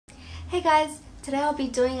Hey guys, today I'll be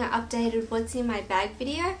doing an updated what's in my bag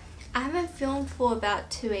video. I haven't filmed for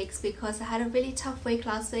about 2 weeks because I had a really tough week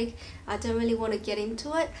last week. I don't really want to get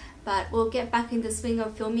into it, but we'll get back in the swing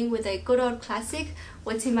of filming with a good old classic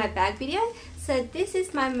what's in my bag video. So this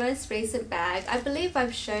is my most recent bag. I believe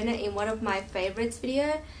I've shown it in one of my favorites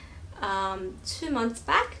video 2 months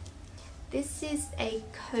back. This is a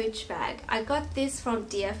Coach bag. I got this from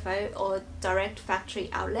DFO, or Direct Factory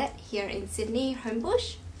Outlet, here in Sydney,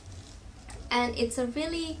 Homebush. And it's a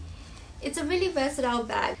really versatile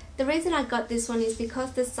bag. The reason I got this one is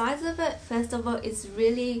because the size of it, first of all, is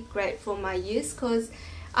really great for my use, because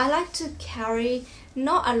I like to carry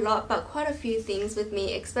not a lot but quite a few things with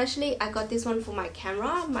me. Especially I got this one for my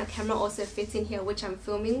camera. My camera also fits in here, which I'm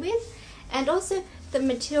filming with. And also the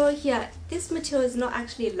material here, this material is not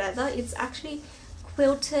actually leather, it's actually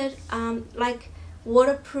quilted like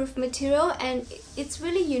waterproof material, and it's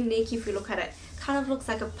really unique if you look at it. Kind of looks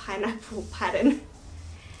like a pineapple pattern.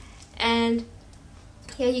 And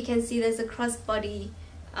here you can see there's a crossbody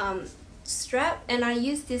strap, and I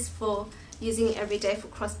use this for using it every day for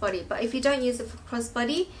crossbody. But if you don't use it for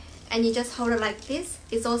crossbody and you just hold it like this,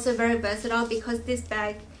 it's also very versatile, because this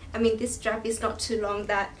strap is not too long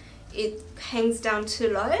that it hangs down too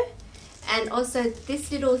low. And also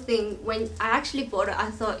this little thing, when I actually bought it, I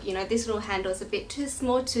thought, you know, this little handle is a bit too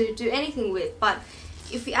small to do anything with, but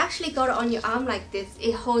if you actually got it on your arm like this,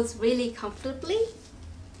 it holds really comfortably.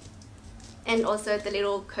 And also the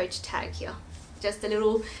little Coach tag here, just a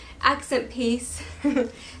little accent piece.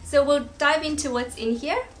 So we'll dive into what's in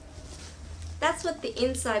here. That's what the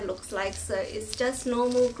inside looks like. So it's just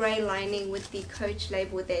normal grey lining with the Coach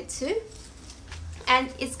label there too.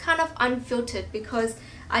 And it's kind of unfiltered because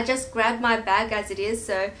I just grabbed my bag as it is.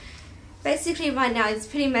 So basically right now it's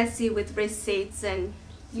pretty messy with receipts and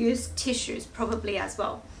used tissues probably as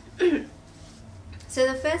well. So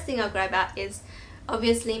the first thing I'll grab out is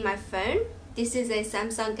obviously my phone. This is a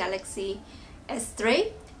Samsung Galaxy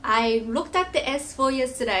S3. I looked at the S4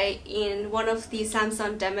 yesterday in one of the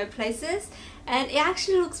Samsung demo places, and it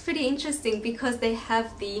actually looks pretty interesting because they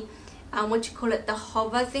have the the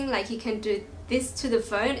hover thing. Like you can do this to the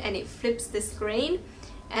phone and it flips the screen,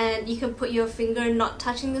 and you can put your finger not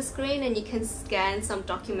touching the screen, and you can scan some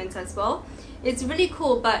documents as well. It's really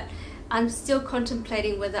cool, but I'm still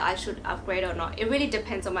contemplating whether I should upgrade or not. It really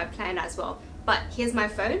depends on my plan as well. But here's my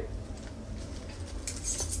phone.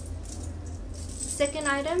 Second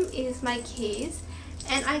item is my keys,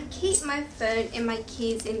 and I keep my phone and my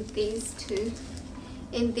keys in these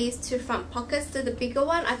two front pockets. So the bigger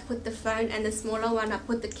one I put the phone, and the smaller one I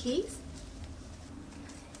put the keys.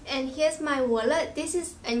 And here's my wallet. This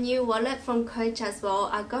is a new wallet from Coach as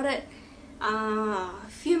well. I got it a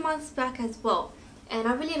few months back as well, and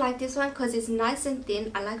I really like this one because it's nice and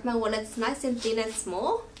thin. I like my wallets nice and thin and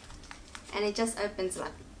small, and it just opens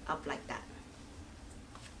up like that.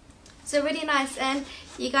 So really nice. And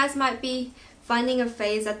you guys might be finding a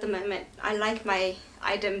phase at the moment. I like my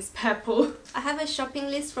items purple. I have a shopping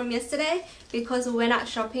list from yesterday because we went out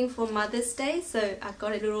shopping for Mother's Day, so I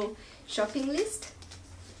got a little shopping list.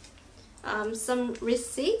 Some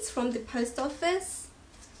receipts from the post office.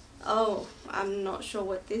 Oh, I'm not sure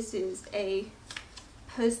what this is. A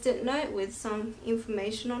post-it note with some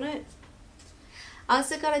information on it. I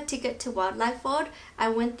also got a ticket to Wildlife World. I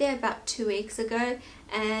went there about 2 weeks ago,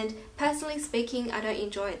 and personally speaking, I don't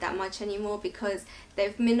enjoy it that much anymore because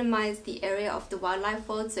they've minimized the area of the Wildlife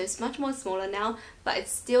World, so it's much more smaller now, but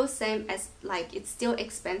it's still same as, like, it's still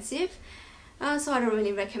expensive. So I don't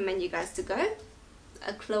really recommend you guys to go.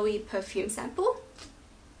 A Chloe perfume sample,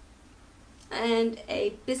 and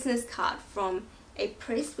a business card from a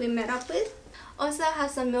priest we met up with. Also I have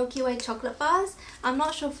some Milky Way chocolate bars. I'm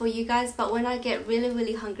not sure for you guys, but when I get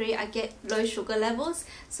really hungry, I get low sugar levels,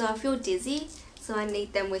 so I feel dizzy, so I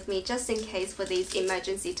need them with me just in case for these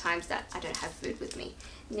emergency times that I don't have food with me.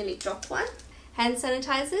 Nearly dropped one. Hand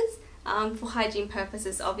sanitizers for hygiene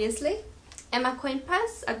purposes obviously. And my coin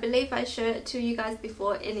purse. I believe I showed it to you guys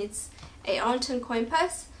before, and it's a Orton coin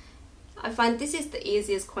purse. I find this is the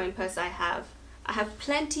easiest coin purse I have. I have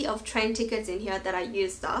plenty of train tickets in here that I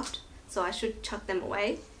used up, so I should chuck them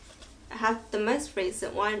away. I have the most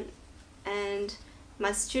recent one, and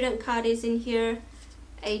my student card is in here,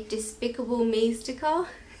 a Despicable Me sticker,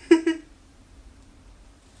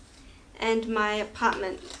 and my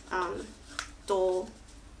apartment door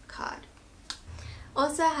card.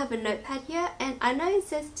 Also I have a notepad here, and I know it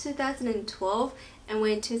says 2012 and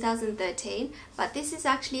we're in 2013, but this is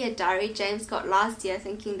actually a diary James got last year,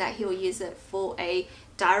 thinking that he'll use it for a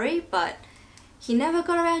diary, but he never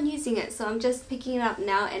got around using it, so I'm just picking it up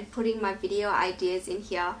now and putting my video ideas in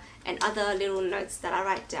here and other little notes that I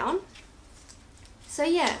write down. So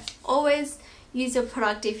yeah, always use your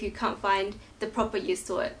product if you can't find the proper use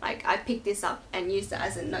to it. Like I picked this up and used it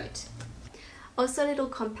as a note. Also a little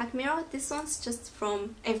compact mirror. This one's just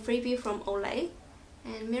from a freebie from Olay.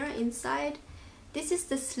 And mirror inside. This is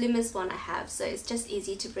the slimmest one I have, so it's just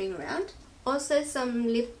easy to bring around. Also some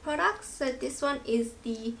lip products. So this one is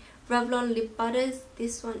the Revlon Lip Butters.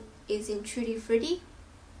 This one is in Tutti Frutti.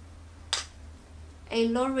 A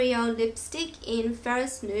L'Oreal lipstick in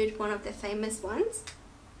Ferris Nude, one of the famous ones.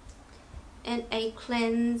 And a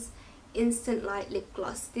Cleanse Instant Light Lip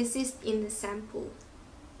Gloss. This is in the sample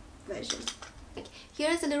version. Here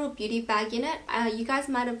is a little beauty bag in it. You guys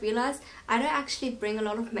might have realized I don't actually bring a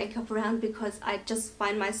lot of makeup around because I just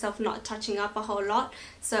find myself not touching up a whole lot.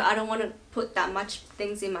 So I don't want to put that much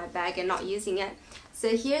things in my bag and not using it.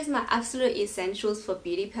 So here's my absolute essentials for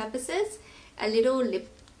beauty purposes. A little lip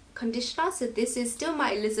conditioner. So this is still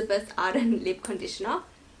my Elizabeth Arden lip conditioner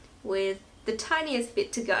with the tiniest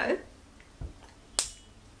bit to go.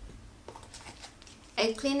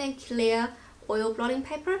 A clean and clear oil blotting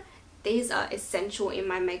paper. These are essential in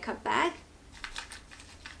my makeup bag.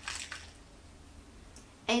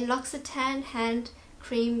 A L'Occitane hand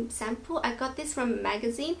cream sample. I got this from a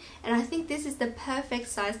magazine and I think this is the perfect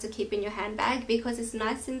size to keep in your handbag because it's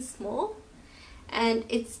nice and small and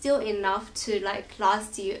it's still enough to like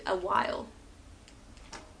last you a while.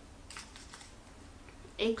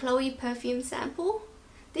 A Chloe perfume sample.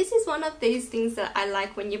 This is one of these things that I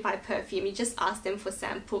like when you buy perfume. You just ask them for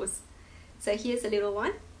samples. So here's a little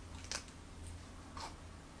one.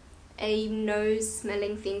 A nose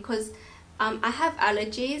smelling thing because I have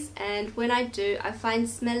allergies, and when I do, I find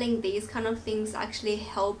smelling these kind of things actually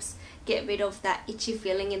helps get rid of that itchy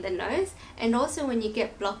feeling in the nose. And also when you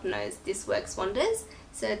get blocked nose, this works wonders.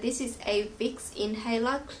 So this is a Vicks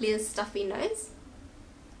Inhaler Clear Stuffy Nose.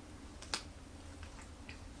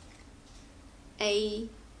 A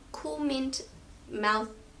Cool Mint mouth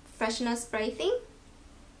freshener spray thing.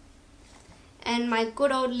 And my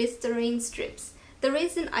good old Listerine strips. The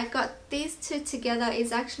reason I got these two together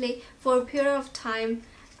is actually for a period of time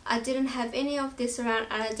I didn't have any of this around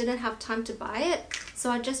and I didn't have time to buy it.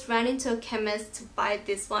 So I just ran into a chemist to buy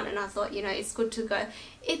this one and I thought, you know, it's good to go.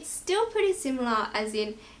 It's still pretty similar, as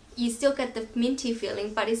in you still get the minty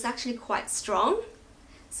feeling, but it's actually quite strong.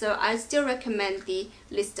 So I still recommend the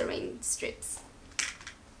Listerine strips.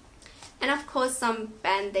 And of course some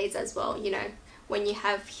band-aids as well, you know, when you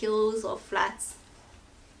have heels or flats.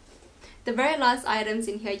 The very last items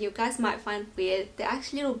in here you guys might find weird. They're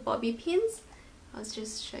actually little bobby pins. I'll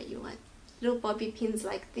just show you one. Little bobby pins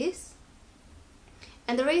like this.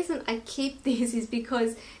 And the reason I keep these is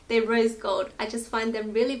because they're rose gold. I just find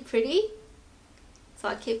them really pretty. So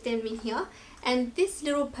I keep them in here. And this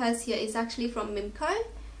little purse here is actually from Mimco.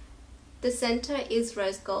 The center is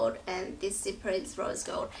rose gold and this zipper is rose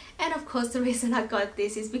gold. And of course the reason I got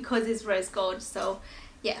this is because it's rose gold. So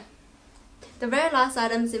yeah. The very last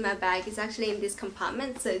items in my bag is actually in this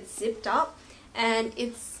compartment, so it's zipped up and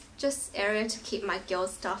it's just area to keep my girl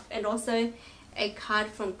stuff, and also a card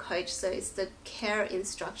from Coach, so it's the care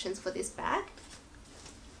instructions for this bag.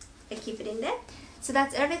 I keep it in there. So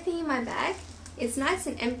that's everything in my bag. It's nice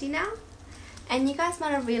and empty now. And you guys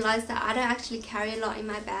might have realized that I don't actually carry a lot in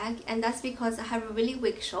my bag, and that's because I have a really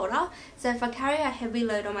weak shoulder. So if I carry a heavy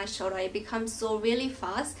load on my shoulder, it becomes sore really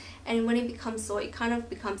fast, and when it becomes sore, it kind of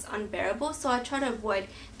becomes unbearable. So I try to avoid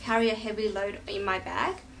carry a heavy load in my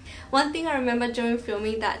bag. One thing I remember during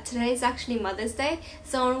filming that today is actually Mother's Day,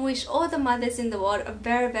 so I want to wish all the mothers in the world a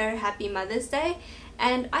very, very happy Mother's Day.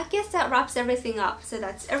 And I guess that wraps everything up. So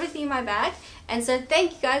that's everything in my bag. And so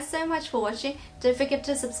thank you guys so much for watching. Don't forget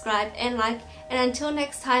to subscribe and like. And until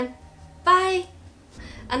next time, bye!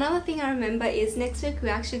 Another thing I remember is next week we're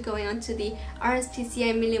actually going on to the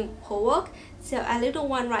RSPCA Million Pole Walk. So our little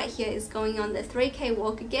one right here is going on the 3K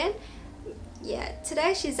walk again. Yeah,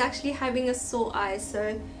 today she's actually having a sore eye.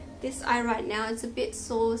 So this eye right now is a bit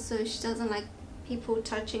sore, so she doesn't like people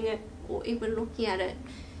touching it or even looking at it.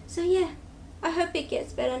 So yeah. I hope it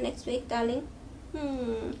gets better next week, darling.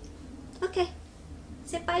 Okay.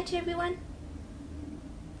 Say bye to everyone.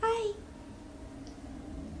 Bye.